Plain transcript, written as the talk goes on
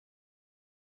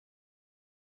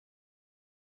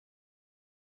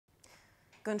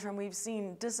Guntram, we've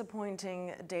seen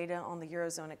disappointing data on the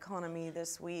Eurozone economy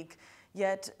this week,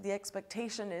 yet the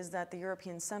expectation is that the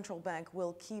European Central Bank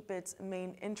will keep its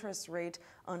main interest rate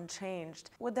unchanged.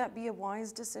 Would that be a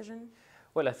wise decision?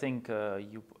 Well, I think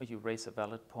you raise a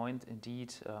valid point.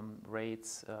 Indeed,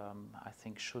 rates, I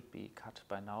think, should be cut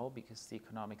by now because the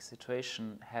economic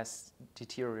situation has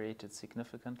deteriorated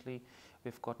significantly.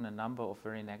 We've gotten a number of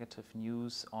very negative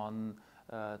news on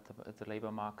the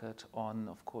labor market, on,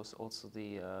 of course, also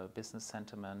the business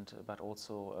sentiment, but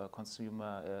also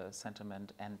consumer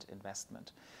sentiment and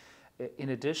investment. In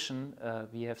addition,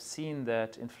 we have seen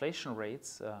that inflation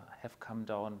rates have come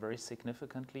down very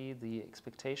significantly. The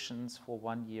expectations for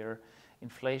 1 year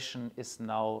inflation is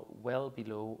now well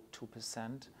below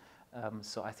 2%.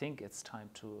 So I think it's time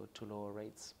to lower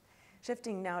rates.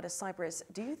 Shifting now to Cyprus,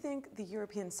 do you think the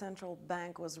European Central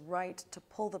Bank was right to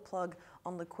pull the plug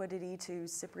on liquidity to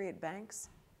Cypriot banks?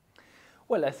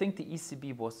 Well, I think the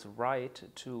ECB was right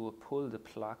to pull the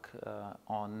plug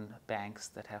on banks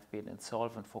that have been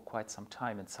insolvent for quite some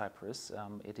time in Cyprus.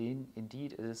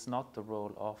 Indeed, it is not the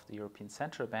role of the European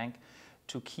Central Bank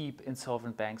to keep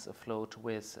insolvent banks afloat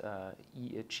with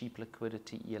cheap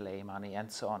liquidity, ELA money,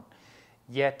 and so on.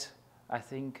 Yet, I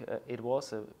think it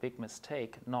was a big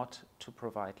mistake not to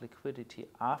provide liquidity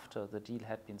after the deal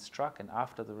had been struck and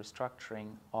after the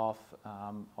restructuring of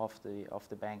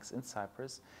the banks in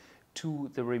Cyprus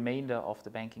to the remainder of the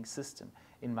banking system.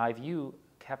 In my view,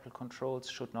 capital controls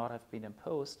should not have been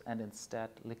imposed, and instead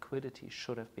liquidity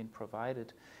should have been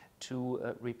provided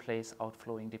to replace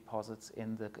outflowing deposits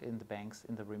in the banks,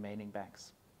 in the remaining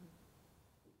banks.